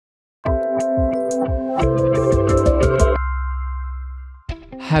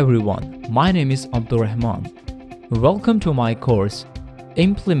Hi everyone, my name is Abdul Rehman. Welcome to my course,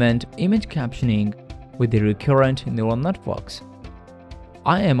 Implement Image Captioning with the Recurrent Neural Networks.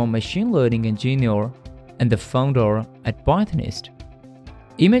 I am a machine learning engineer and the founder at Pythonist.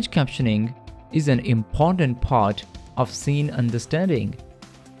 Image captioning is an important part of scene understanding,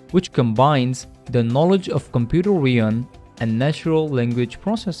 which combines the knowledge of computer vision and natural language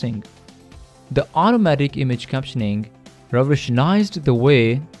processing. The automatic image captioning revolutionized the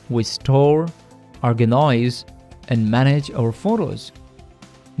way we store, organize, and manage our photos.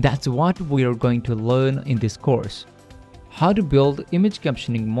 That's what we are going to learn in this course: how to build image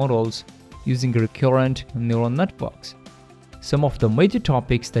captioning models using recurrent neural networks. Some of the major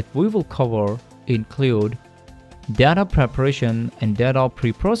topics that we will cover include data preparation and data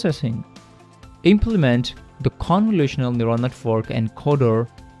pre-processing, implement the convolutional neural network encoder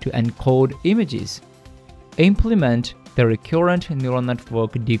to encode images, implement the recurrent neural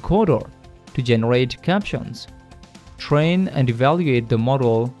network decoder to generate captions, train and evaluate the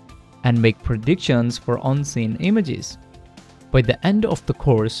model, and make predictions for unseen images. By the end of the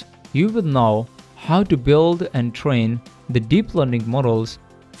course, you will know how to build and train the deep learning models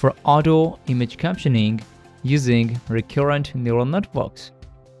for auto image captioning using recurrent neural networks.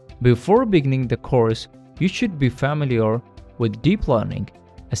 Before beginning the course, you should be familiar with deep learning,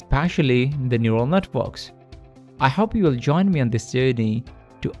 especially the neural networks. I hope you will join me on this journey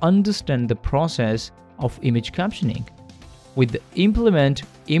to understand the process of image captioning. With the Implement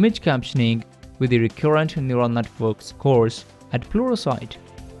Image Captioning with the Recurrent Neural Networks course at Pluralsight.